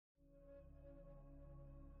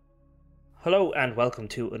Hello and welcome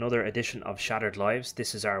to another edition of Shattered Lives.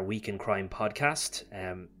 This is our Week in Crime podcast.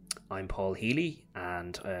 I'm Paul Healy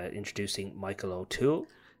and introducing Michael O'Toole.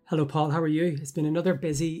 Hello, Paul. How are you? It's been another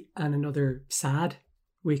busy and another sad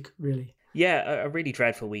week, really. Yeah, a really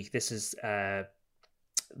dreadful week. This is the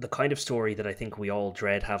kind of story that I think we all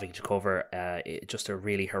dread having to cover. Just a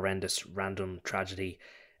really horrendous, random tragedy.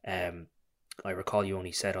 I recall you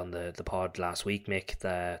only said on the pod last week, Mick,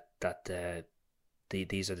 that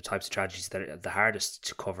these are the types of tragedies that are the hardest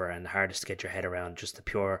to cover and the hardest to get your head around, just the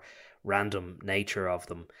pure random nature of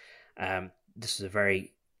them. This is a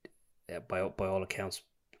very, by all accounts,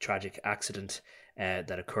 tragic accident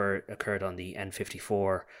that occurred on the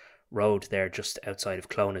N54 road there just outside of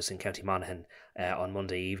Clones in County Monaghan on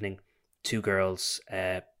Monday evening. Two girls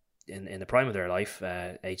in the prime of their life,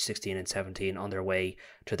 age 16 and 17, on their way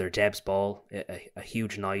to their Debs ball, a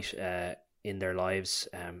huge night in their lives.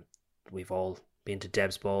 We've all been to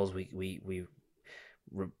Debs balls. We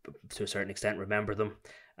to a certain extent remember them.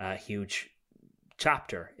 A huge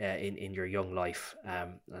chapter in your young life,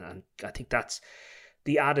 and I think that's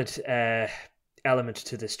the added element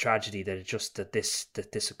to this tragedy, that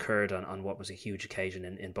this occurred on what was a huge occasion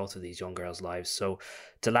in both of these young girls' lives. So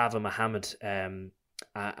Dlava Mohamed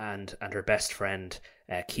and her best friend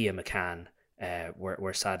Kiea McCann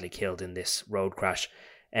were sadly killed in this road crash.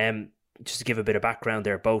 Just to give a bit of background,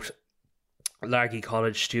 they're both Largy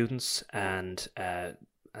College students, and as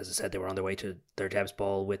I said, they were on their way to their Debs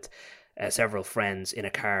ball with several friends in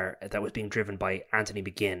a car that was being driven by Anthony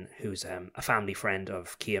McGinn, who's a family friend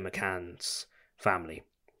of Kiea McCann's family.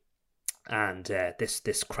 And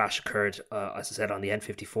this crash occurred, as I said, on the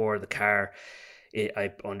N54. The car,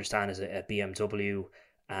 I understand, is a BMW,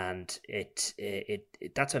 and it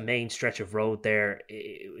that's a main stretch of road there.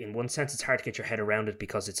 In one sense, it's hard to get your head around it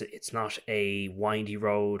because it's not a windy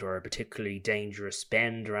road or a particularly dangerous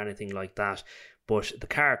bend or anything like that. But the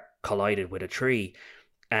car collided with a tree,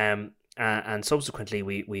 and subsequently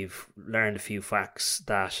we've learned a few facts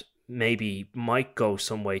that maybe might go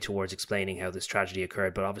some way towards explaining how this tragedy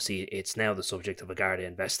occurred, but obviously it's now the subject of a Garda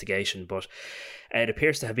investigation. But it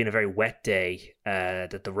appears to have been a very wet day,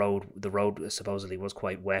 that the road supposedly was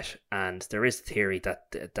quite wet, and there is a theory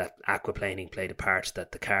that aquaplaning played a part,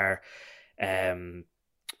 that the car,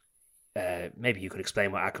 maybe you could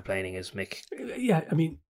explain what aquaplaning is, Mick. Yeah, I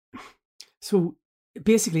mean, so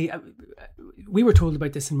basically, we were told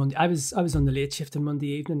about this on Monday. I was on the late shift on Monday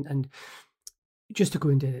evening, and just to go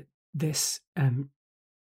into this,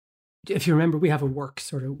 if you remember, we have a work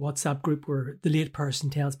sort of WhatsApp group where the late person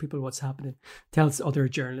tells people what's happening, tells other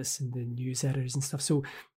journalists and the news editors and stuff. So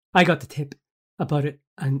I got the tip about it,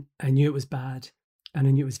 and I knew it was bad, and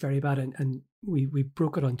I knew it was very bad, and we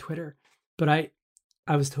broke it on Twitter. But I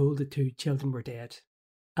was told that two children were dead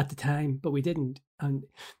at the time, but we didn't, and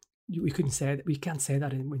we couldn't say that. We can't say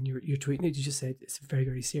that when you're tweeting it. You just said it's a very,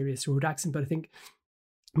 very serious road accident. But I think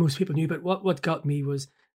most people knew. But what got me was,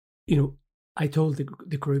 I told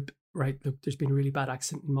the group, right, look, there's been a really bad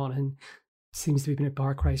accident in Monaghan. Seems to have been a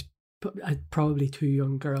bar crash. Probably two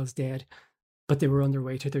young girls dead, but they were on their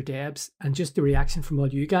way to their Debs. And just the reaction from all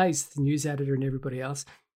you guys, the news editor and everybody else,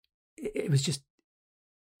 it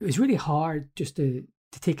was really hard just to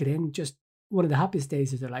take it in. Just one of the happiest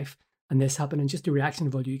days of their life, and this happened, and just the reaction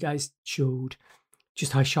of all you guys showed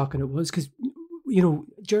just how shocking it was. Because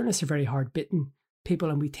journalists are very hard bitten people,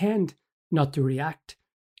 and we tend not to react,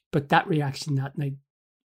 but that reaction that night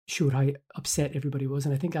showed how upset everybody was,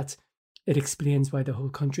 and I think it explains why the whole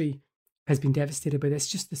country has been devastated by this.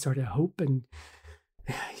 Just the sort of hope and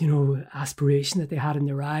aspiration that they had in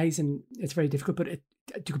their eyes, and it's very difficult. But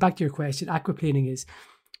to go back to your question, aquaplaning is,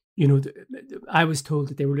 I was told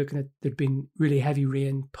that they were looking at, there'd been really heavy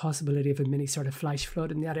rain, possibility of a mini sort of flash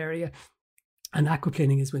flood in that area, and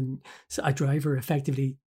aquaplaning is when a driver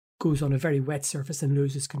effectively goes on a very wet surface and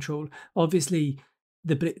loses control. Obviously,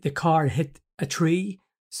 the car hit a tree,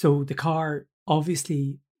 so the car,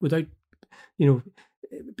 obviously, without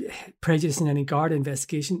prejudicing any Garda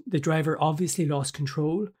investigation, the driver obviously lost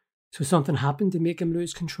control. So something happened to make him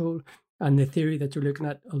lose control. And the theory that they're looking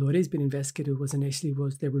at, although it has been investigated, was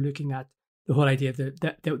they were looking at the whole idea of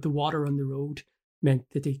the water on the road meant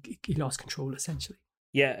that he lost control, essentially.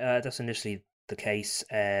 Yeah, that's initially the case.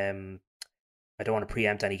 I don't want to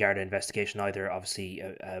preempt any Garda investigation either. Obviously,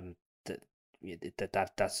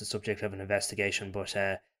 that's the subject of an investigation. But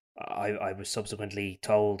I was subsequently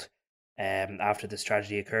told, after this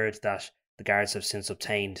tragedy occurred, that the guards have since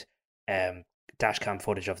obtained dashcam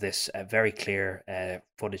footage of this, very clear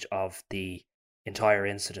footage of the entire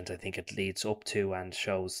incident. I think it leads up to and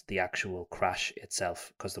shows the actual crash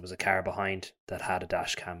itself, because there was a car behind that had a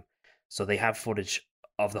dashcam. So they have footage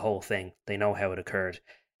of the whole thing. They know how it occurred.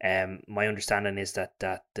 My understanding is that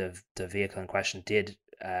the vehicle in question did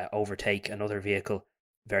overtake another vehicle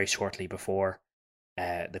very shortly before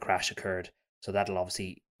the crash occurred. So that'll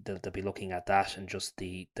obviously they'll be looking at that, and just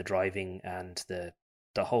the driving and the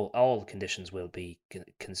whole all conditions will be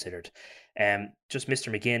considered. Just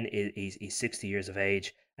Mr. McGinn he's 60 years of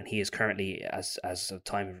age, and he is currently, as of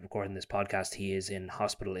time of recording this podcast, he is in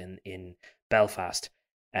hospital in Belfast,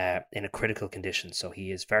 in a critical condition. So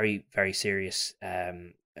he is very very serious,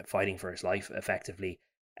 fighting for his life effectively.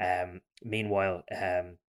 Meanwhile,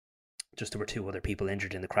 just there were two other people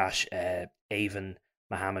injured in the crash. Avon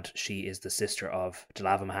Mohamed, she is the sister of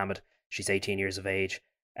Dlava Mohamed. She's 18 years of age.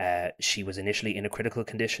 She was initially in a critical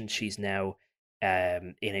condition. She's now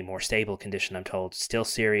in a more stable condition, I'm told. Still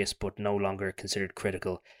serious, but no longer considered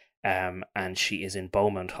critical. And she is in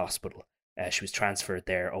Beaumont Hospital. She was transferred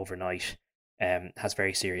there overnight. Has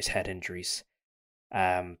very serious head injuries.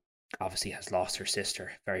 Obviously has lost her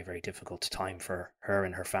sister. Very, very difficult time for her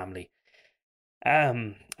and her family.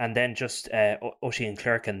 And then just Oisin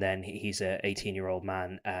Clerkin, then he's a 18-year-old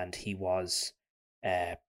man, and he was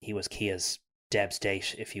Kia's Deb's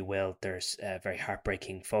date, if you will. There's a very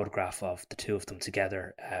heartbreaking photograph of the two of them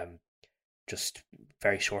together, just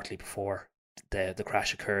very shortly before the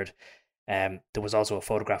crash occurred. There was also a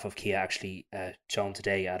photograph of Kiea actually shown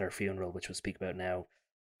today at her funeral, which we'll speak about now,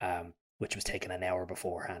 which was taken an hour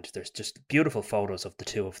beforehand. There's just beautiful photos of the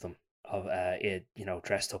two of them, of it,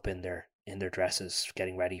 dressed up in their dresses,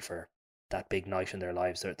 getting ready for that big night in their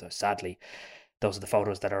lives. Sadly, those are the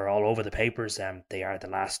photos that are all over the papers. They are the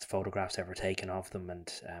last photographs ever taken of them,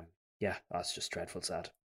 and yeah, that's just dreadful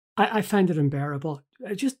sad. I find it unbearable.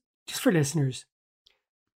 Just for listeners,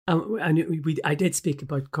 I did speak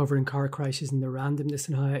about covering car crashes and the randomness,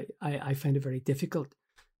 and how I find it very difficult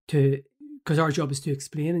because our job is to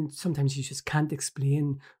explain, and sometimes you just can't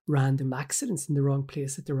explain random accidents in the wrong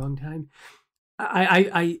place at the wrong time.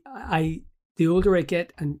 The older I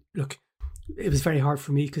get, and look, it was very hard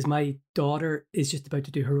for me because my daughter is just about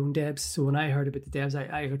to do her own Debs. So when I heard about the Debs,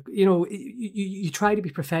 I you try to be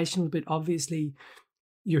professional, but obviously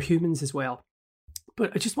you're humans as well.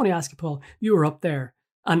 But I just want to ask you, Paul, you were up there,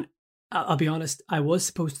 and I'll be honest, I was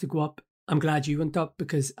supposed to go up. I'm glad you went up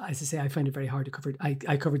because, as I say, I find it very hard to cover.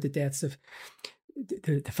 I covered the deaths of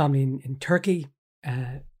the family in Turkey,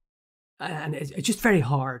 and it's just very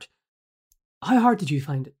hard. How hard did you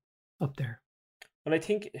find it up there? Well, I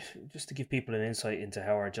think, just to give people an insight into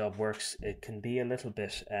how our job works, it can be a little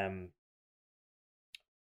bit, how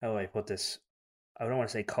do I put this? I don't want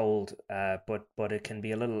to say cold, but it can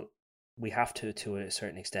be a little. We have to a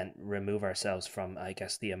certain extent, remove ourselves from, I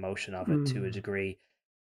guess, the emotion of it to a degree.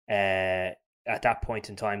 At that point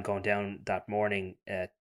in time, going down that morning,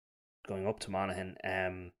 going up to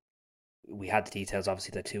Monaghan, we had the details,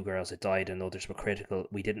 obviously, that two girls had died and others were critical.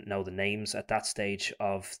 We didn't know the names at that stage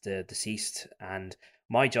of the deceased, and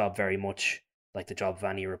my job, very much like the job of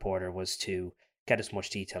any reporter, was to get as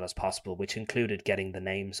much detail as possible, which included getting the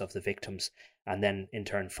names of the victims and then in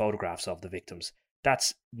turn photographs of the victims.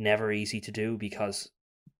 That's never easy to do because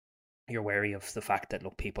you're wary of the fact that,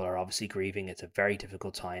 look, people are obviously grieving. It's a very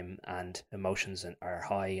difficult time and emotions are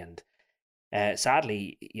high, and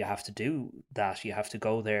sadly, you have to do that. You have to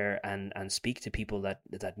go there and speak to people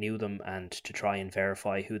that knew them, and to try and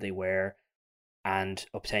verify who they were and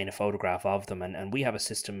obtain a photograph of them. And we have a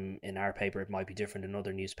system in our paper. It might be different in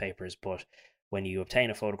other newspapers, but when you obtain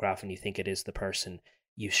a photograph and you think it is the person,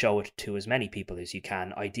 you show it to as many people as you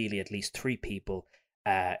can, ideally at least 3 people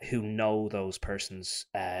who know those persons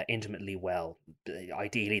intimately well,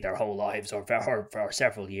 ideally their whole lives or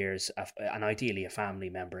several years, and ideally a family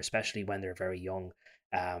member, especially when they're very young.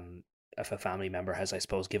 If a family member has, I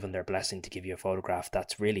suppose, given their blessing to give you a photograph,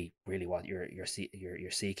 that's really what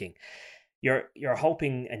you're seeking. You're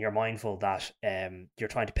hoping and you're mindful that you're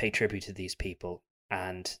trying to pay tribute to these people,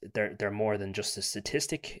 and they're more than just a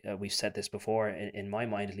statistic. We've said this before, in my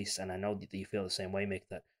mind at least, and I know that you feel the same way, Mick,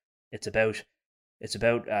 that it's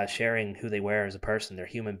about sharing who they were as a person. They're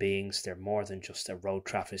human beings. They're more than just a road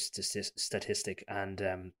traffic statistic.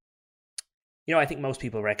 And, I think most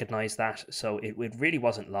people recognize that. So it really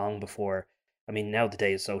wasn't long before, I mean, now the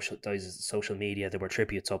days of social media, there were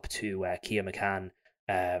tributes up to Kiea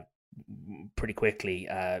McCann pretty quickly.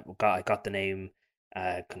 I got the name,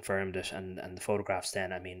 confirmed it, and the photographs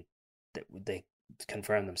then, I mean, they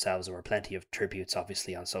confirmed themselves. There were plenty of tributes,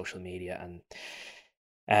 obviously, on social media, and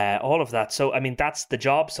all of that. So I mean, that's the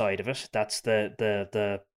job side of it. That's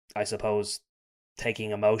the I suppose,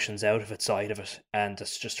 taking emotions out of it side of it, and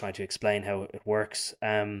just trying to explain how it works.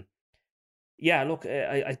 Yeah, look,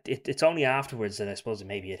 it's only afterwards that I suppose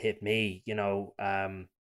maybe it hit me.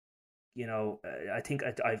 I think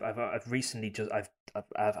I've recently I've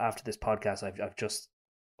after this podcast I've just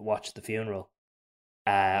watched the funeral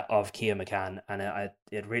of Kiea McCann, and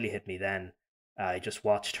it really hit me then. I just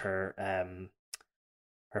watched her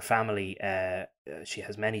family. She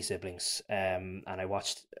has many siblings, and I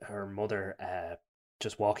watched her mother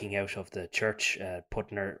just walking out of the church,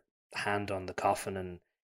 putting her hand on the coffin, and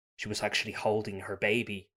she was actually holding her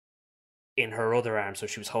baby in her other arm. So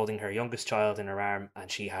she was holding her youngest child in her arm, and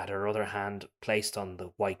she had her other hand placed on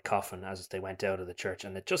the white coffin as they went out of the church.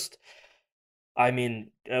 And I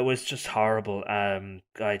mean, it was just horrible.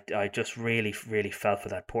 I just really, really felt for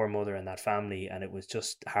that poor mother and that family, and it was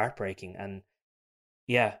just heartbreaking. And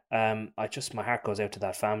yeah, my heart goes out to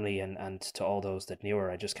that family and to all those that knew her.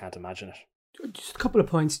 I just can't imagine it. Just a couple of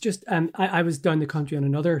points. Just I was down the country on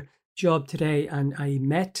another job today, and I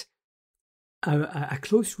met a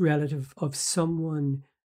close relative of someone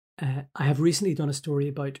I have recently done a story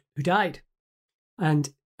about who died, and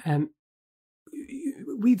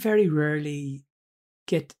we very rarely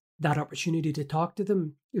get that opportunity to talk to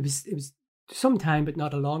them. It was some time, but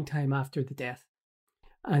not a long time after the death,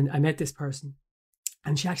 and I met this person,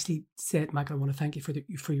 and she actually said, "Michael, I want to thank you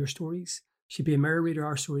for your stories. She'd be a mirror reader.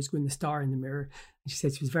 Our stories go in the star in the mirror." And she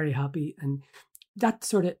said she was very happy, and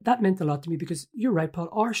that meant a lot to me, because you're right, Paul.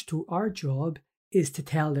 Our job is to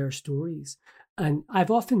tell their stories, and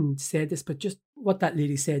I've often said this, but just what that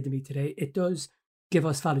lady said to me today, it does give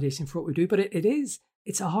us validation for what we do. But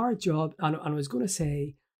it's a hard job, and I was going to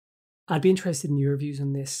say, I'd be interested in your views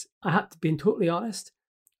on this. I have to be totally honest.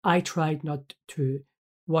 I tried not to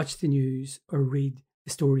watch the news or read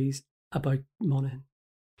the stories about Monaghan.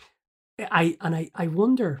 I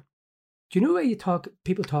wonder, do you know where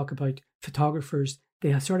people talk about photographers?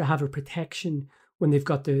 They sort of have a protection when they've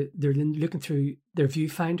got they're looking through their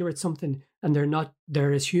viewfinder at something, and they're not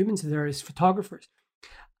there as humans, they're as photographers.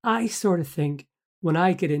 I sort of think when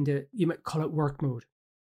I get into, you might call it work mode,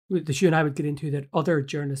 that you and I would get into, that other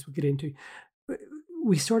journalists would get into, I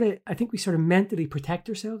think we sort of mentally protect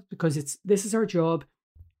ourselves, because this is our job,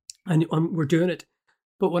 and we're doing it.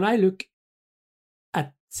 But when I look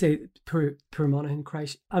at, say, poor Monaghan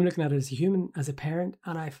crash, I'm looking at it as a human, as a parent,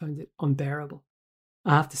 and I found it unbearable,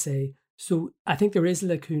 I have to say. So I think there is a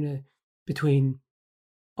lacuna between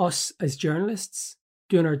us as journalists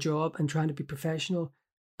doing our job and trying to be professional,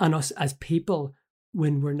 and us as people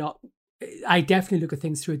when we're not. I definitely look at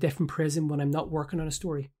things through a different prism when I'm not working on a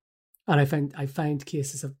story, and I find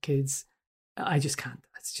cases of kids, I just can't.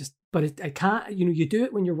 It's just, but I can't. You do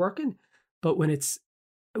it when you're working, but when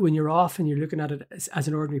you're off and you're looking at it as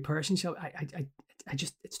an ordinary person, so I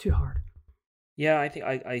just, it's too hard. Yeah, I think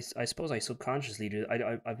I suppose I subconsciously do.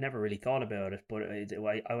 I've never really thought about it, but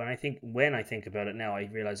when I think about it now, I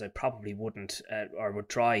realize I probably wouldn't or would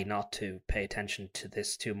try not to pay attention to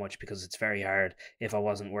this too much, because it's very hard if I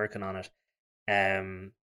wasn't working on it.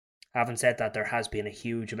 Having said that, there has been a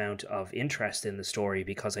huge amount of interest in the story,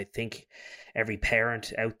 because I think every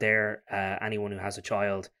parent out there, anyone who has a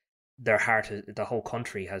child, their heart, the whole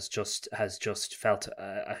country has just felt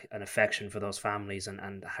an affection for those families,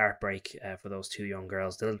 and heartbreak for those two young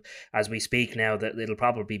girls. As we speak now, that it'll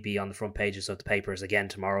probably be on the front pages of the papers again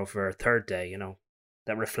tomorrow for a third day.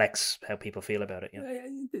 That reflects how people feel about it.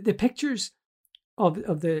 The pictures of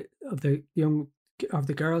the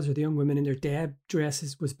girls or the young women in their deb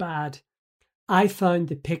dresses was bad. I found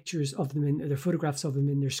the pictures of them the photographs of them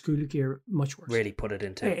in their school gear much worse. Really put it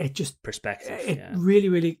into perspective.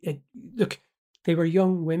 Really, look, they were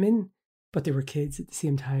young women, but they were kids at the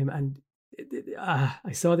same time. And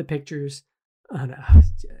I saw the pictures, and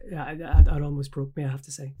it almost broke me, I have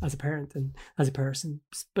to say, as a parent and as a person.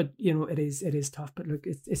 But it is tough. But look,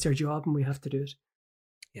 it's our job, and we have to do it.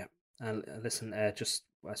 Yeah, and listen, I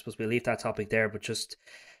suppose we'll leave that topic there, but just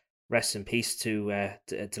rest in peace to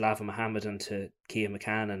Dlava Mohamed and to Kiea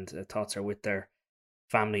McCann, and thoughts are with their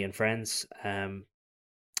family and friends. And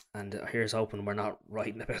here's hoping we're not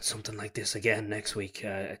writing about something like this again next week.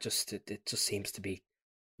 It just seems to be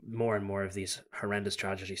more and more of these horrendous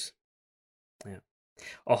tragedies. Yeah,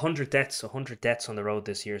 100 deaths on the road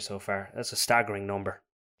this year so far. That's a staggering number.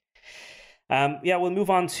 We'll move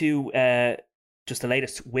on to just the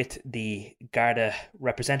latest with the Garda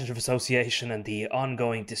Representative Association and the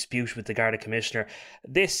ongoing dispute with the Garda Commissioner.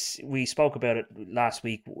 This, we spoke about it last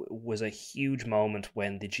week, was a huge moment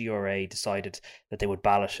when the GRA decided that they would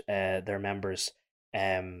ballot their members.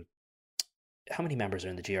 How many members are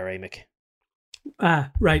in the GRA, Mick?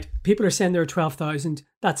 Right. People are saying there are 12,000.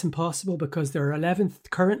 That's impossible, because there are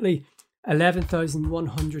currently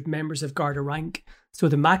 11,100 members of Garda rank. So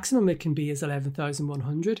the maximum it can be is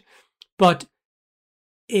 11,100. But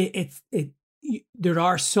there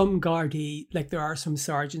are some Gardaí, like there are some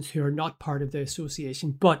sergeants who are not part of the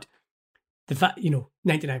association, but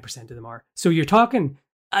 99% of them are. So you're talking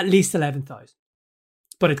at least 11,000,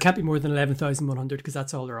 but it can't be more than 11,100 because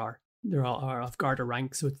that's all there are. There are of Garda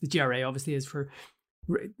rank. So the GRA obviously is for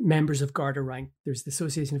members of Garda rank. There's the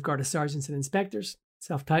Association of Garda Sergeants and Inspectors,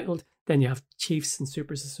 self-titled. Then you have Chiefs and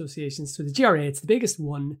Supers associations. So the GRA, it's the biggest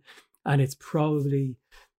one, and it's probably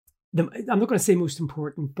I'm not going to say most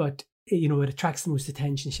important, but it attracts the most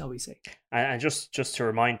attention, shall we say. And just to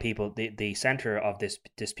remind people, the centre of this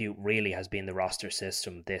dispute really has been the roster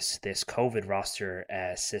system. This COVID roster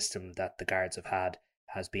system that the Guards have had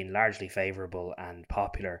has been largely favourable and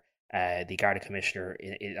popular. The Garda Commissioner,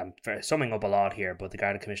 I'm summing up a lot here, but the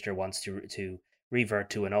Garda Commissioner wants to revert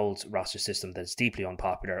to an old roster system that's deeply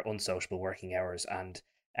unpopular, unsociable working hours. And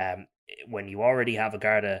when you already have a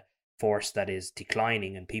Garda force that is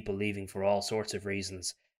declining and people leaving for all sorts of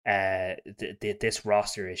reasons, this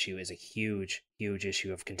roster issue is a huge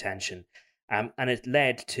issue of contention, and it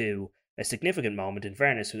led to a significant moment, in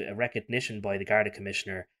fairness, a recognition by the Garda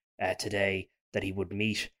Commissioner today that he would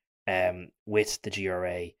meet with the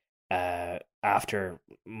GRA after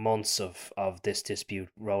months of this dispute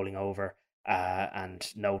rolling over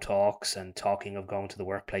and no talks and talking of going to the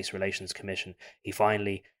Workplace Relations Commission. He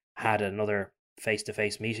finally had another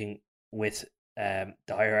face-to-face meeting with the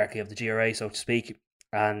hierarchy of the GRA, so to speak.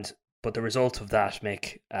 But the result of that,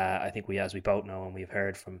 Mick, I think as we both know, and we've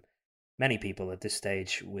heard from many people at this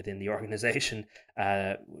stage within the organisation,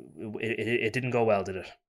 it didn't go well, did it?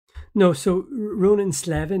 No. So Ronan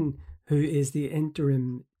Slevin, who is the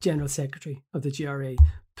interim General Secretary of the GRA,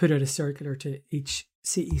 put out a circular to each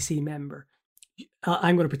CEC member.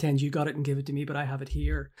 I'm going to pretend you got it and give it to me, but I have it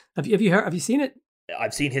here. Have you seen it?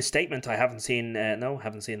 I've seen his statement. I haven't seen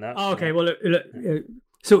haven't seen that. Oh, okay. Well,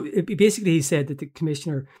 so basically he said that the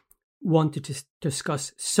Commissioner wanted to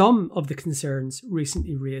discuss some of the concerns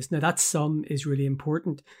recently raised. Now, that some is really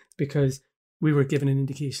important because we were given an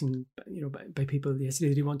indication, by people yesterday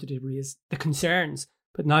that he wanted to raise the concerns,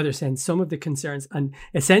 but now they're saying some of the concerns. And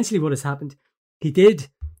essentially what has happened, the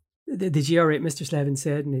GRA, Mr. Slevin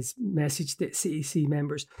said in his message to CEC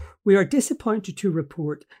members, "We are disappointed to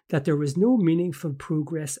report that there was no meaningful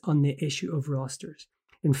progress on the issue of rosters.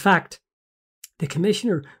 In fact, the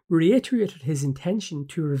Commissioner reiterated his intention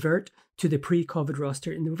to revert to the pre-COVID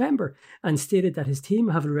roster in November and stated that his team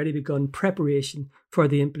have already begun preparation for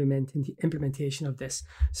the implementation of this."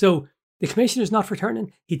 So the Commissioner is not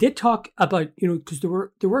returning. He did talk about, because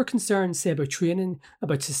there were concerns, say, about training,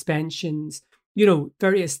 about suspensions,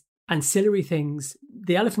 various ancillary things.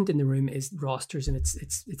 The elephant in the room is rosters, and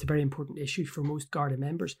it's a very important issue for most Garda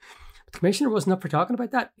members. But the Commissioner wasn't up for talking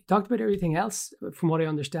about that. He talked about everything else, from what I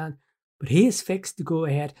understand. But he is fixed to go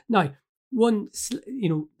ahead. Now, one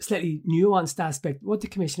slightly nuanced aspect, what the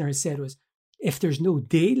Commissioner has said was, if there's no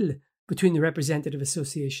deal between the representative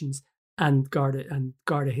associations and Garda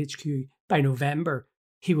HQ by November,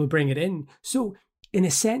 he will bring it in. So, in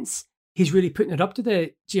a sense, he's really putting it up to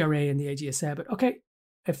the GRA and the AGSA. But okay,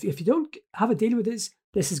 if you don't have a deal with this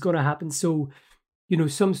is going to happen. So,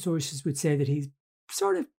 some sources would say that he's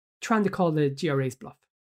sort of trying to call the GRA's bluff.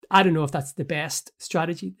 I don't know if that's the best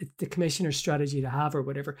strategy, the Commissioner's strategy to have or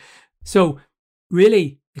whatever. So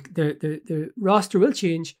really, the roster will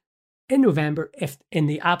change in November if in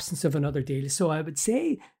the absence of another deal. So I would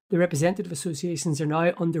say the representative associations are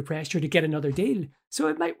now under pressure to get another deal. So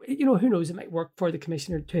it might, who knows, it might work for the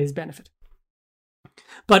Commissioner to his benefit.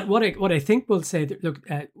 But what I think we'll say, that, look,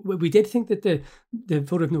 we did think that the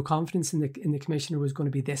vote of no confidence in the Commissioner was going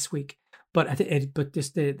to be this week. But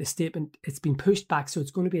just the statement, it's been pushed back, so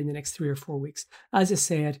it's going to be in the next 3 or 4 weeks. As I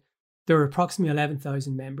said, there are approximately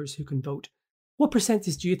 11,000 members who can vote. What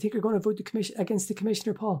percentage do you think are going to vote against the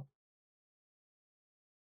Commissioner, Paul?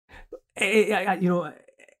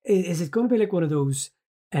 Is it going to be like one of those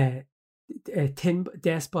tin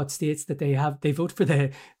despot states that they vote for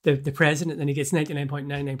the president and he gets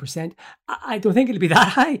 99.99%? I don't think it'll be that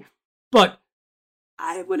high, but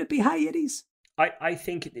will it be high 80s? I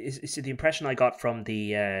think it's the impression I got from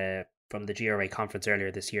the GRA conference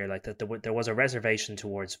earlier this year, like that there was a reservation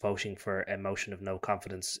towards voting for a motion of no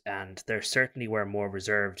confidence, and there certainly were more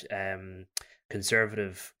reserved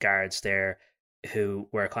conservative guards there who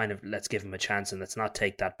were kind of, let's give him a chance and let's not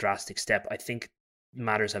take that drastic step. I think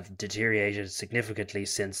matters have deteriorated significantly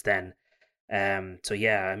since then. So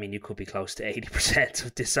yeah, I mean, you could be close to 80%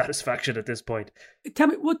 of dissatisfaction at this point. Tell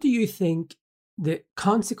me, what do you think the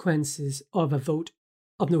consequences of a vote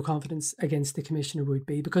of no confidence against the Commissioner would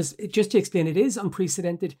be? Because just to explain, it is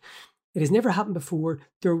unprecedented. It has never happened before.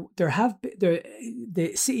 The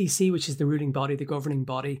CEC, which is the ruling body, the governing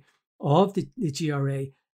body, of the GRA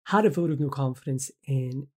had a vote of no confidence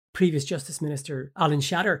in previous Justice Minister Alan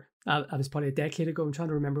Shatter. I was probably a decade ago. I'm trying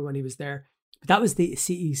to remember when he was there. But that was the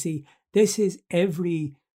CEC. This is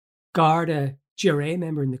every Garda GRA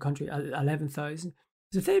member in the country, 11,000.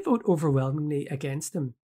 So if they vote overwhelmingly against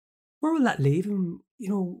him, where will that leave him?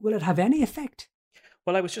 Will it have any effect?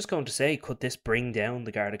 Well, I was just going to say, could this bring down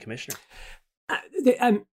the Garda Commissioner?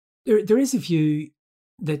 There is a view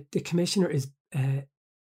that the Commissioner is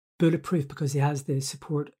bulletproof because he has the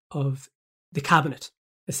support of the Cabinet,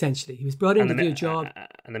 essentially. He was brought in to do a job.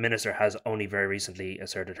 And the Minister has only very recently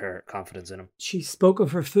asserted her confidence in him. She spoke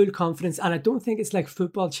of her full confidence, and I don't think it's like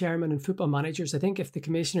football chairmen and football managers. I think if the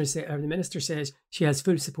Commissioner or the Minister says she has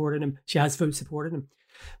full support in him, she has full support in him.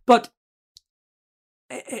 But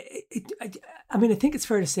I think it's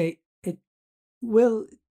fair to say it will.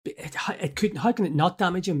 It couldn't. How can it not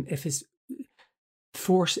damage him if his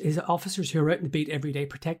his officers who are out in the beat every day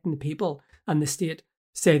protecting the people and the state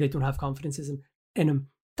say they don't have confidence in him?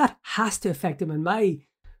 That has to affect him. And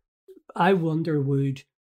I wonder, would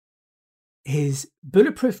his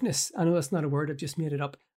bulletproofness, I know that's not a word, I've just made it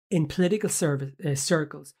up, in political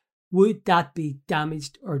circles, would that be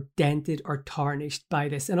damaged or dented or tarnished by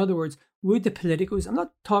this? In other words, would the politicos, I'm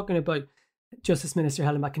not talking about Justice Minister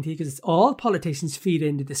Helen McEntee, because it's all politicians feed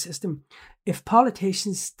into the system. If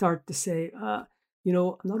politicians start to say, I'm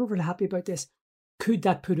not overly happy about this, could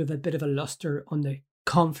that put a bit of a luster on the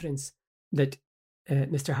confidence that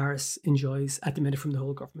Mr. Harris enjoys at the minute from the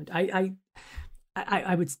whole government? I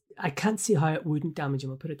can't see how it wouldn't damage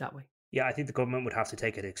him, I'll put it that way. Yeah, I think the government would have to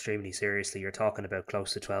take it extremely seriously. You're talking about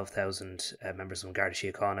close to 12,000 members of Garda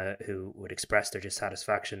Síochána who would express their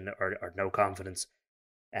dissatisfaction or no confidence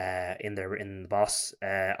in the boss.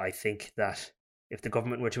 I think that if the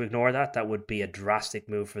government were to ignore that, that would be a drastic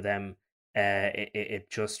move for them.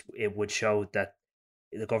 It would show that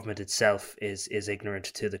the government itself is ignorant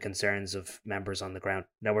to the concerns of members on the ground.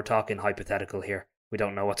 Now, we're talking hypothetical here. We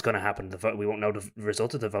don't know what's going to happen. We won't know the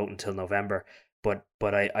result of the vote until November. But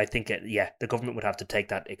I think, the government would have to take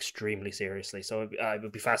that extremely seriously. So it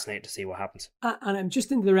would be fascinating to see what happens. And I'm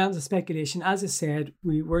just into the realms of speculation. As I said,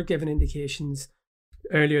 we were given indications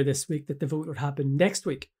earlier this week that the vote would happen next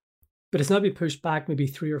week. But it's now been pushed back maybe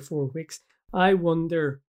 3 or 4 weeks. I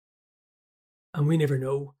wonder, and we never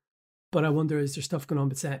know, but I wonder, is there stuff going on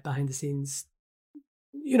behind the scenes?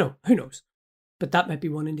 Who knows? But that might be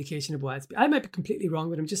one indication of why I might be completely wrong,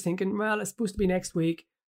 but I'm just thinking, well, it's supposed to be next week.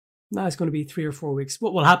 Now it's going to be 3 or 4 weeks.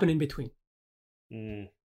 What will happen in between?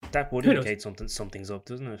 That would indicate something's up,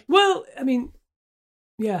 doesn't it? Well,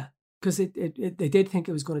 yeah, because they did think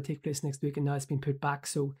it was going to take place next week, and now it's been put back.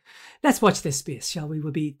 So let's watch this space, shall we?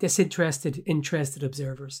 We'll be interested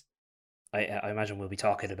observers. I imagine we'll be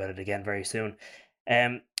talking about it again very soon.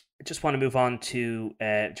 Just want to move on to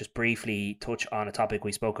just briefly touch on a topic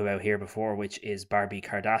we spoke about here before, which is Barbie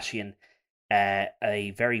Kardashian,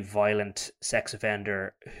 a very violent sex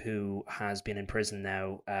offender who has been in prison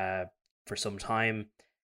now for some time,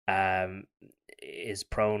 is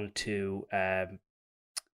prone to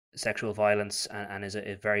sexual violence and is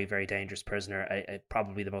a very, very dangerous prisoner,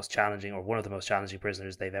 probably the most challenging, or one of the most challenging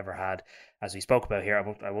prisoners they've ever had. As we spoke about here,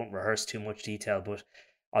 I won't rehearse too much detail, but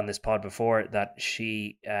on this pod before, that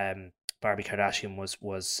she, Barbie Kardashian,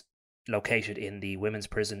 was located in the women's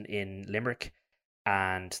prison in Limerick,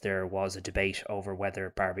 and there was a debate over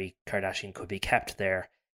whether Barbie Kardashian could be kept there,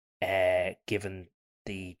 given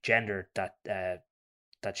the gender that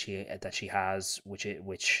she has,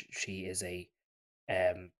 which she is a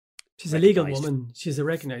she's a legal woman. She's a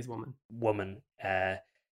recognized woman.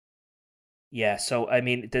 Yeah, so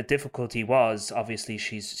the difficulty was, obviously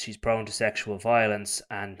she's prone to sexual violence,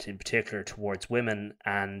 and in particular towards women,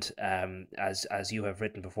 and as you have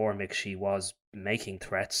written before, Mick, she was making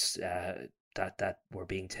threats that were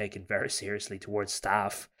being taken very seriously towards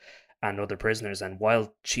staff and other prisoners. And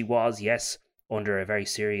while she was, yes, under a very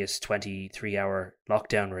serious 23-hour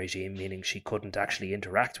lockdown regime, meaning she couldn't actually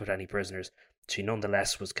interact with any prisoners, she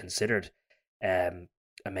nonetheless was considered a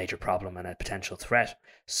major problem and a potential threat.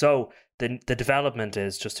 So the development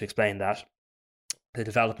is, just to explain that, the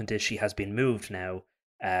development is she has been moved now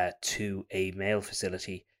to a male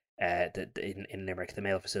facility in Limerick, the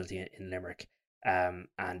male facility in Limerick,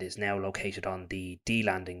 and is now located on the D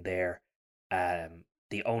landing there.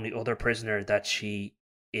 The only other prisoner that she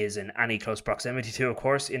is in any close proximity to, of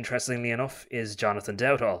course, interestingly enough, is Jonathan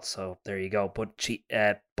Dowdall. So there you go. But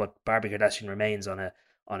Barbie Kardashian remains on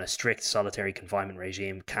a strict solitary confinement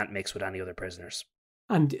regime, can't mix with any other prisoners.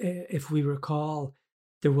 And if we recall,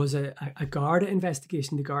 there was a Garda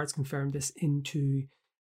investigation, the guards confirmed this, into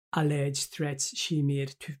alleged threats she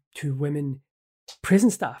made to women prison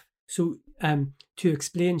staff. So to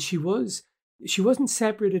explain, she wasn't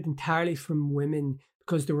separated entirely from women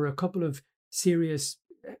because there were a couple of serious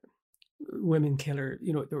women killer,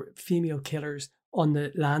 there were female killers on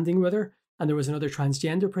the landing with her, and there was another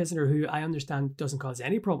transgender prisoner who I understand doesn't cause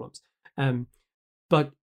any problems.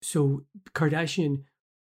 But so Kardashian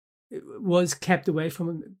was kept away from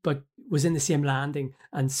him, but was in the same landing,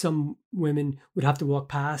 and some women would have to walk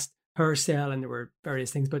past her cell, and there were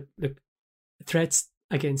various things. But the threats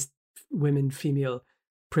against female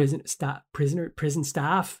prison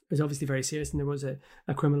staff is obviously very serious, and there was a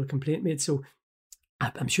criminal complaint made. So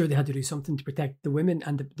I'm sure they had to do something to protect the women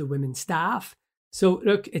and the women's staff. So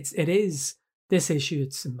look, it is this issue.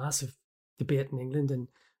 It's a massive debate in England, and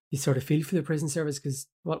you sort of feel for the prison service because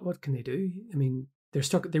what can they do? I mean, they're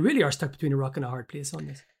stuck. They really are stuck between a rock and a hard place on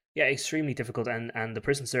this. Yeah, extremely difficult, and the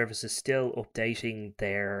prison service is still updating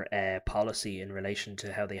their policy in relation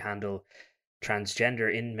to how they handle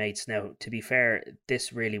transgender inmates. Now, to be fair,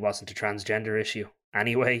 this really wasn't a transgender issue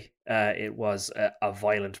anyway. It was a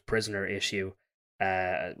violent prisoner issue,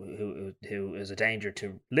 who is a danger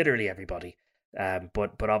to literally everybody.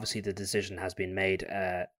 But obviously the decision has been made,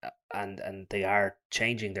 and they are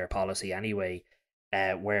changing their policy anyway,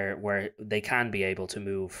 where they can be able to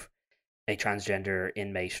move a transgender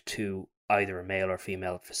inmate to either a male or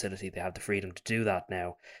female facility. They have the freedom to do that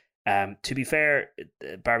now. To be fair,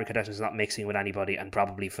 Barbie Kardashian is not mixing with anybody, and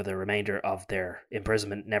probably for the remainder of their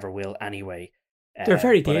imprisonment never will anyway. They're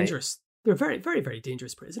very dangerous. They're very, very, very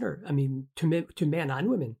dangerous prisoner. I mean, to men and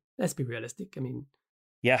women. Let's be realistic. I mean,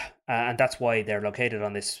 yeah, and that's why they're located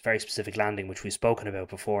on this very specific landing, which we've spoken about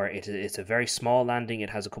before. It's a very small landing.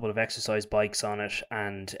 It has a couple of exercise bikes on it,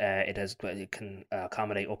 and it can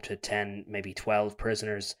accommodate up to 10, maybe 12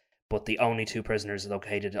 prisoners. But the only two prisoners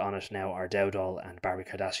located on it now are Dowdall and Barbie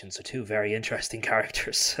Kardashian, so two very interesting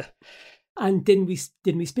characters. And didn't we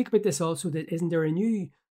speak about this also? That isn't there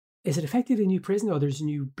is it effectively a new prison, or there's a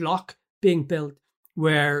new block being built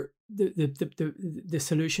where the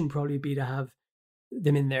solution probably be to have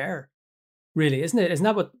them in there, really, isn't it? Isn't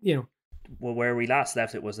that what Well, where we last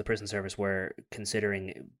left it was the prison service were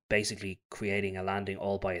considering basically creating a landing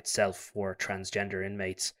all by itself for transgender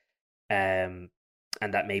inmates, and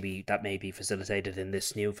that may be facilitated in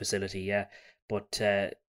this new facility, yeah. But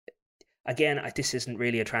again, this isn't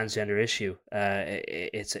really a transgender issue.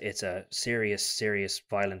 It's a serious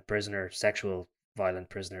sexual violent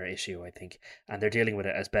prisoner issue, I think, and they're dealing with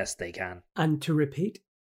it as best they can. And to repeat,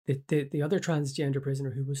 the other transgender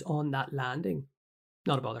prisoner who was on that landing,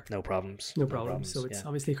 not a bother. No problems. No problems. So it's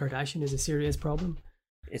obviously Kardashian is a serious problem.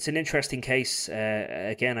 It's an interesting case.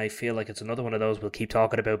 Again, I feel like it's another one of those we'll keep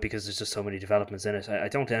talking about because there's just so many developments in it. I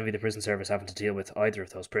don't envy the prison service having to deal with either of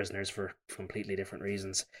those prisoners for completely different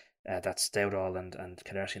reasons. That's Dowdall and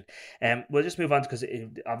Kardashian. We'll just move on because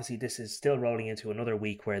obviously this is still rolling into another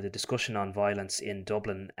week where the discussion on violence in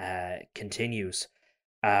Dublin continues.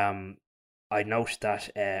 I note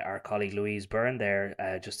that our colleague Louise Byrne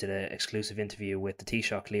there just did an exclusive interview with the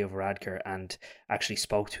Taoiseach Leo Varadkar and actually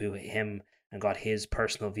spoke to him and got his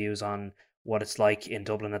personal views on what it's like in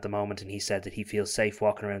Dublin at the moment. And he said that he feels safe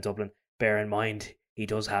walking around Dublin. Bear in mind, he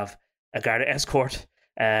does have a Garda escort,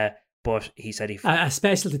 but he said a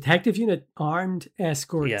special detective unit, armed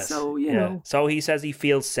escort. Yes, so you know. So he says he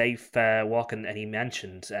feels safe walking, and he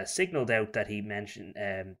mentioned, signalled out that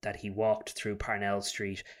that he walked through Parnell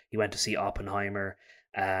Street. He went to see Oppenheimer,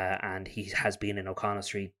 and he has been in O'Connell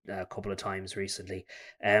Street a couple of times recently.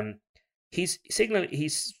 He's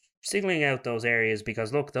signaling out those areas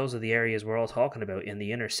because look, those are the areas we're all talking about in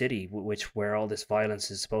the inner city, where all this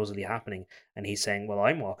violence is supposedly happening. And he's saying, well,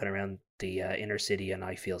 I'm walking around the inner city and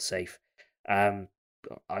I feel safe. I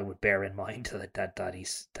would bear in mind that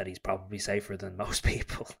he's probably safer than most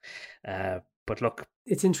people. But look,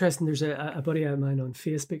 it's interesting. There's a buddy of mine on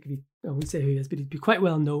Facebook. I won't say who he is, but he'd be quite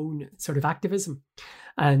well known sort of activism,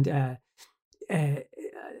 and I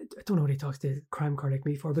don't know what he talks to crime car like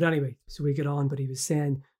me for, but anyway, so we get on. But he was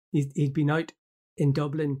saying he'd been out in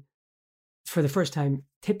Dublin for the first time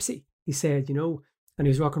tipsy. He said, and he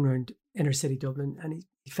was walking around inner city Dublin, and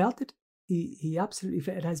he felt it. He absolutely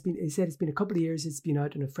felt it. Has been. He said it's been a couple of years. It's been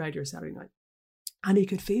out on a Friday or Saturday night, and he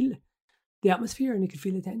could feel the atmosphere and he could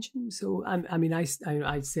feel the tension. So I mean, I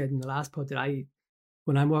said in the last pod that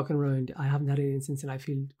when I'm walking around, I haven't had any instance and I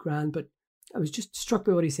feel grand, but I was just struck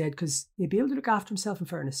by what he said because he'd be able to look after himself in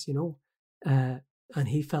fairness, and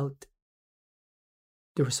he felt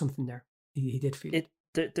there was something there. He did feel it.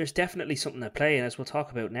 There's definitely something at play, and as we'll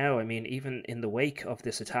talk about now, I mean, even in the wake of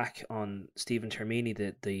this attack on Stephen Termini,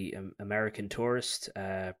 the American tourist,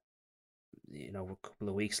 a couple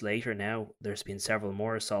of weeks later now, there's been several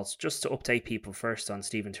more assaults. Just to update people first on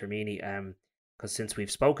Stephen Termini, because since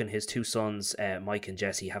we've spoken, his two sons, Mike and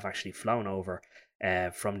Jesse, have actually flown over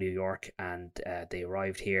from New York, and they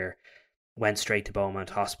arrived here, went straight to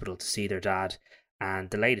Beaumont Hospital to see their dad. And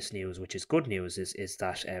the latest news, which is good news, is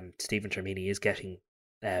that Stephen Termini is getting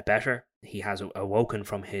better. He has awoken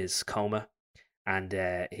from his coma, and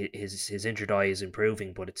his injured eye is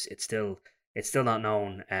improving, but it's still not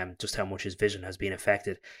known just how much his vision has been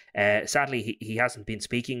affected. Sadly, he hasn't been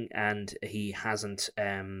speaking, and he doesn't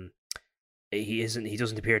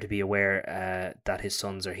appear to be aware that his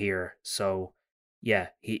sons are here. So yeah,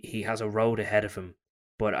 he has a road ahead of him.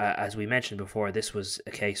 But as we mentioned before, this was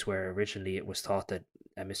a case where originally it was thought that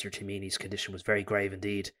Mr. Timini's condition was very grave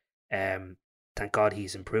indeed. Thank God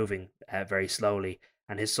he's improving very slowly.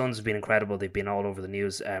 And his sons have been incredible. They've been all over the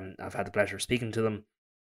news. I've had the pleasure of speaking to them,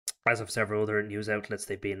 as of several other news outlets.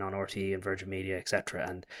 They've been on RTE and Virgin Media, etc.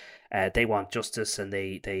 And they want justice, and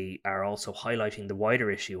they are also highlighting the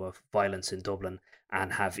wider issue of violence in Dublin,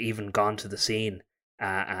 and have even gone to the scene.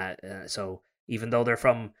 So even though they're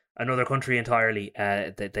from another country entirely,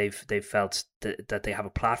 that they've felt that they have a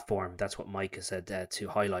platform. That's what Mike has said, to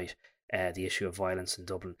highlight the issue of violence in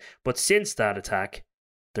Dublin. But since that attack,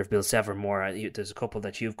 there've been several more. There's a couple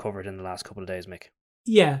that you've covered in the last couple of days, Mick.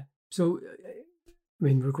 Yeah. So, I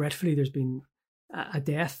mean, regretfully, there's been a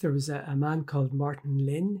death. There was a man called Martin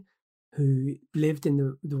Lynn who lived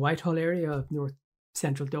in the Whitehall area of north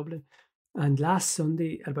central Dublin. And last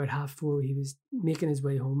Sunday at about 4:30, he was making his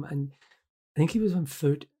way home, and I think he was on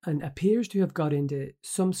foot and appears to have got into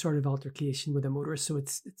some sort of altercation with a motorist. So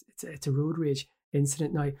it's a road rage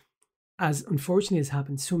incident. Now, as unfortunately has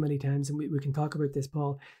happened so many times, and we can talk about this,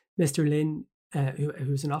 Paul, Mr. Lynn,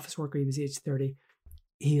 who was an office worker, he was age 30,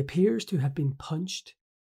 he appears to have been punched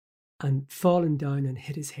and fallen down and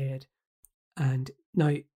hit his head. And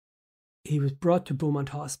now he was brought to Beaumont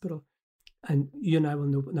Hospital. And you and I will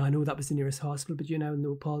know, now I know that was the nearest hospital, but you and I will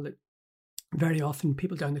know, Paul, that very often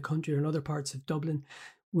people down the country or in other parts of Dublin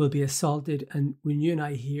will be assaulted. And when you and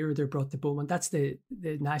I hear they're brought to Beaumont, that's the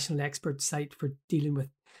national expert site for dealing with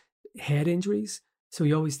head injuries. So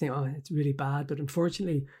you always think, oh, it's really bad. But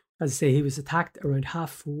unfortunately, as I say, he was attacked around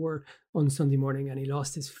 4:30 on Sunday morning, and he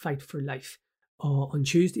lost his fight for life on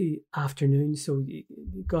Tuesday afternoon. So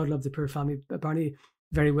God love the poor family. Apparently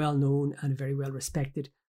very well known and very well respected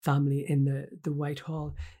family in the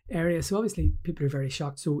Whitehall area. So obviously people are very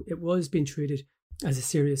shocked. So it was being treated as a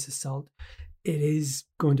serious assault. It is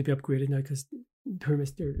going to be upgraded now because poor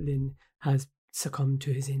Mr. Lynn has succumbed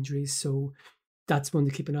to his injuries. So that's one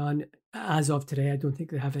to keep an eye on. As of today, I don't think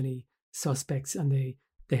they have any suspects, and they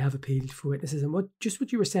have appealed for witnesses. And what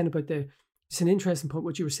you were saying about it's an interesting point,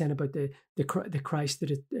 what you were saying about the crash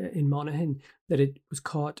that in Monaghan, that it was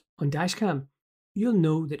caught on dashcam. You'll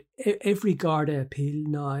know that every Garda appeal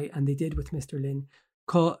now, and they did with Mr. Lynn,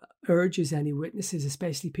 urges any witnesses,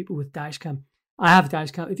 especially people with dashcam. I have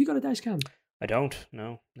dashcam. Have you got a dashcam? I don't.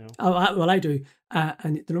 No. Oh, well, I do.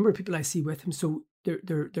 And the number of people I see with him, so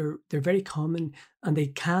they're very common, and they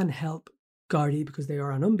can help Gardaí because they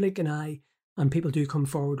are an unblinking eye, and people do come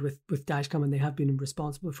forward with dashcam, and they have been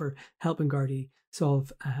responsible for helping Gardaí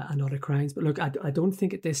solve a lot of crimes. But look, I don't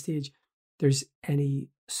think at this stage there's any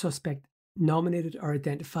suspect nominated or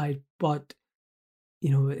identified, but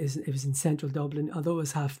it was in central Dublin. Although it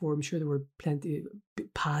was 4:30, I'm sure there were plenty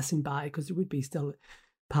passing by, because there would be still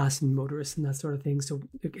passing motorists and that sort of thing. So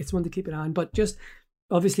it's one to keep an eye on. But just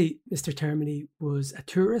obviously, Mr. Termini was a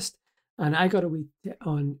tourist, and I got a week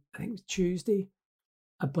on, I think it was Tuesday,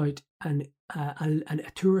 about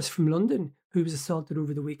a tourist from London who was assaulted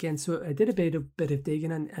over the weekend. So I did a bit of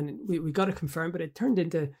digging, and we got it confirmed, but it turned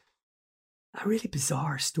into a really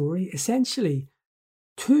bizarre story. Essentially,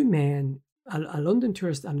 two men, a London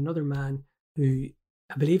tourist and another man who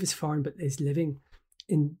I believe is foreign but is living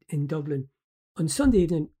in Dublin, on Sunday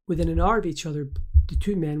evening, within an hour of each other, the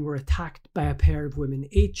two men were attacked by a pair of women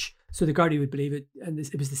each. So the Gardaí would believe it, and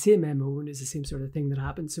it was the same MO, and it's the same sort of thing that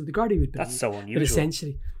happened. So the Gardaí would believe. That's so unusual. But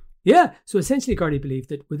essentially, yeah. So essentially, Gardaí believed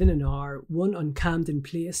that within an hour, one on Camden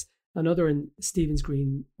Place, another in Stephen's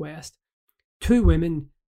Green West, two women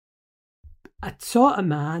saw a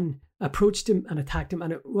man, approached him and attacked him.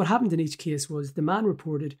 And what happened in each case was the man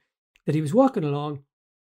reported that he was walking along.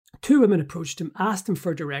 Two women approached him, asked him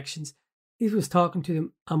for directions. He was talking to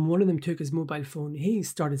them, and one of them took his mobile phone. He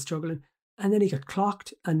started struggling, and then he got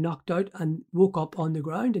clocked and knocked out and woke up on the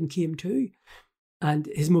ground and came to. And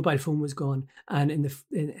his mobile phone was gone. And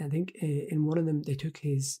I think in one of them, they took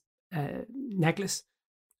his necklace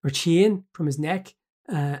or chain from his neck.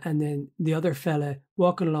 And then the other fella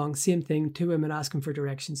walking along, same thing, two women asking for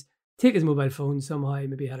directions, take his mobile phone somehow,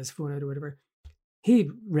 maybe he had his phone out or whatever. He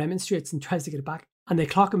remonstrates and tries to get it back, and they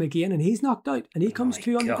clock him again, and he's knocked out, and he comes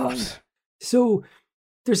to on the ground. So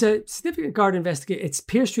there's a significant Garda investigation. It's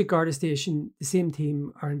Pearse Street Garda Station. The same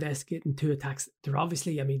team are investigating 2 attacks. They're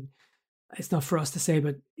obviously, I mean, it's not for us to say,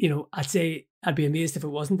 but, you know, I'd be amazed if it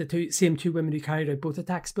wasn't the same two women who carried out both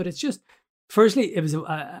attacks. But it's just, firstly, it was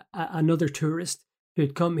another tourist who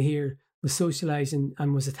had come here, was socialising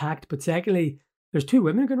and was attacked. But secondly, there's 2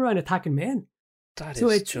 women going around attacking men. That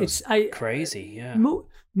is just crazy, yeah.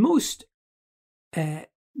 Most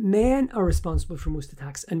men are responsible for most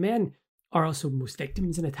attacks, and men are also most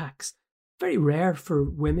victims in attacks. Very rare for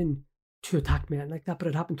women to attack men like that, but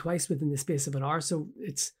it happened twice within the space of an hour. So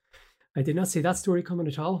I did not see that story coming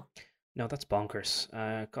at all. No, that's bonkers.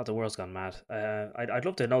 God, the world's gone mad. I'd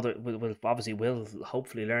love to know that. We'll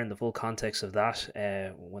hopefully learn the full context of that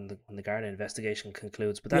when the Garda investigation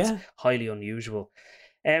concludes. But that's highly unusual.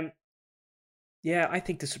 Yeah, I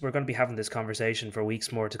think we're going to be having this conversation for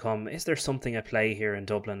weeks more to come. Is there something at play here in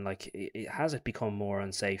Dublin? Like, has it become more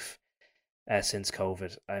unsafe since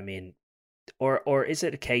COVID? I mean, or is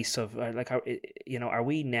it a case of are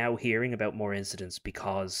we now hearing about more incidents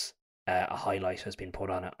because a highlight has been put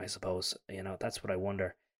on it? I suppose, that's what I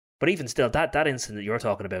wonder. But even still, that incident that you're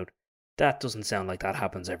talking about, that doesn't sound like that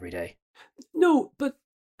happens every day. No, but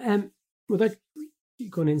without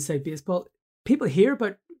going inside baseball, people hear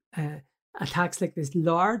about attacks like this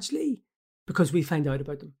largely because we find out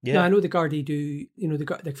about them. Yeah. Now, I know the Gardaí do,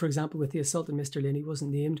 like for example, with the assault on Mr. Linney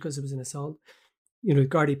wasn't named because it was an assault. The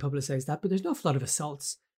Gardaí publicised that, but there's an awful lot of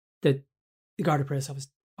assaults that the Garda press office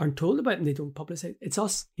aren't told about and they don't publicise. It's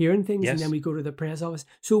us hearing things and then we go to the press office.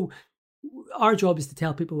 So our job is to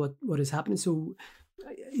tell people what is happening. So,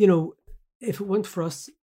 if it weren't for us,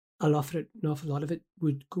 an awful lot of it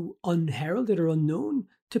would go unheralded or unknown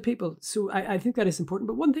to people. So I think that is important.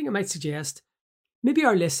 But one thing I might suggest, maybe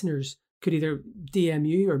our listeners could either DM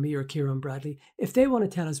you or me or Kieran Bradley if they want to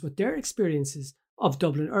tell us what their experiences of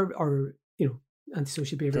Dublin or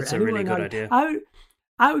antisocial behaviour. That's a really good idea.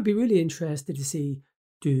 I would be really interested to see,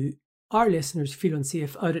 do our listeners feel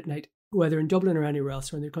unsafe out at night, whether in Dublin or anywhere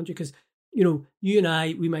else around the country? Because, you and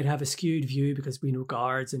I, we might have a skewed view because we know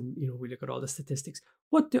guards and, we look at all the statistics.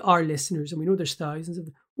 What do our listeners, and we know there's thousands of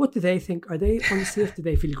them, what do they think? Are they unsafe? Do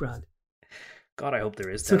they feel grand? God, I hope there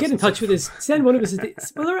is. So get in touch with us. Send one of us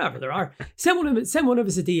there are. Send one of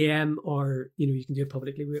us a DM, or you can do it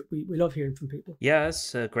publicly. We love hearing from people. Yeah,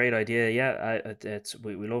 it's a great idea. Yeah,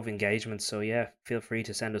 we love engagement. So yeah, feel free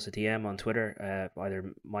to send us a DM on Twitter,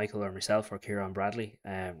 either Michael or myself or Kieran Bradley.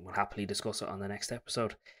 We'll happily discuss it on the next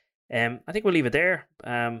episode. I think we'll leave it there.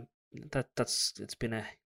 It's been a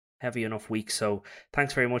heavy enough week, so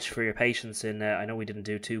thanks very much for your patience. I know we didn't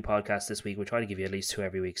do 2 podcasts this week. We try to give you at least 2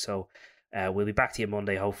 every week, so we'll be back to you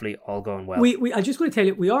Monday, hopefully all going well. I just want to tell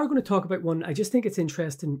you, we are going to talk about one. I just think it's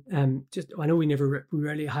interesting. I know we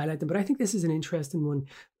rarely highlight them, but I think this is an interesting one.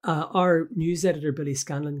 Our news editor Billy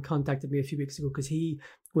Scanlon contacted me a few weeks ago because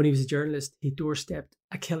when he was a journalist, he doorstepped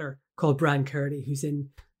a killer called Brian Kearney, who's in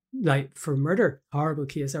for murder, horrible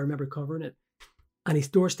case. I remember covering it. And he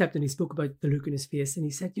doorstepped and he spoke about the look in his face. And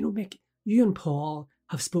he said, Mick, you and Paul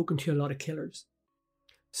have spoken to a lot of killers.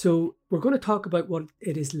 So we're going to talk about what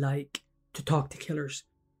it is like to talk to killers.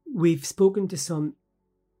 We've spoken to some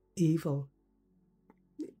evil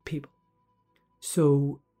people.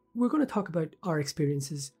 So we're going to talk about our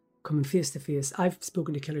experiences coming face to face. I've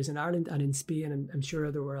spoken to killers in Ireland and in Spain, and I'm sure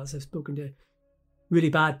everywhere else. I've spoken to really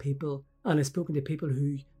bad people, and I've spoken to people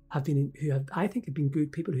who have I think have been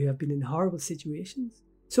good people who have been in horrible situations.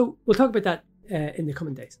 So we'll talk about that in the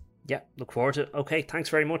coming days. Yeah, look forward to it. Okay, thanks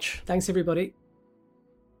very much. Thanks, everybody.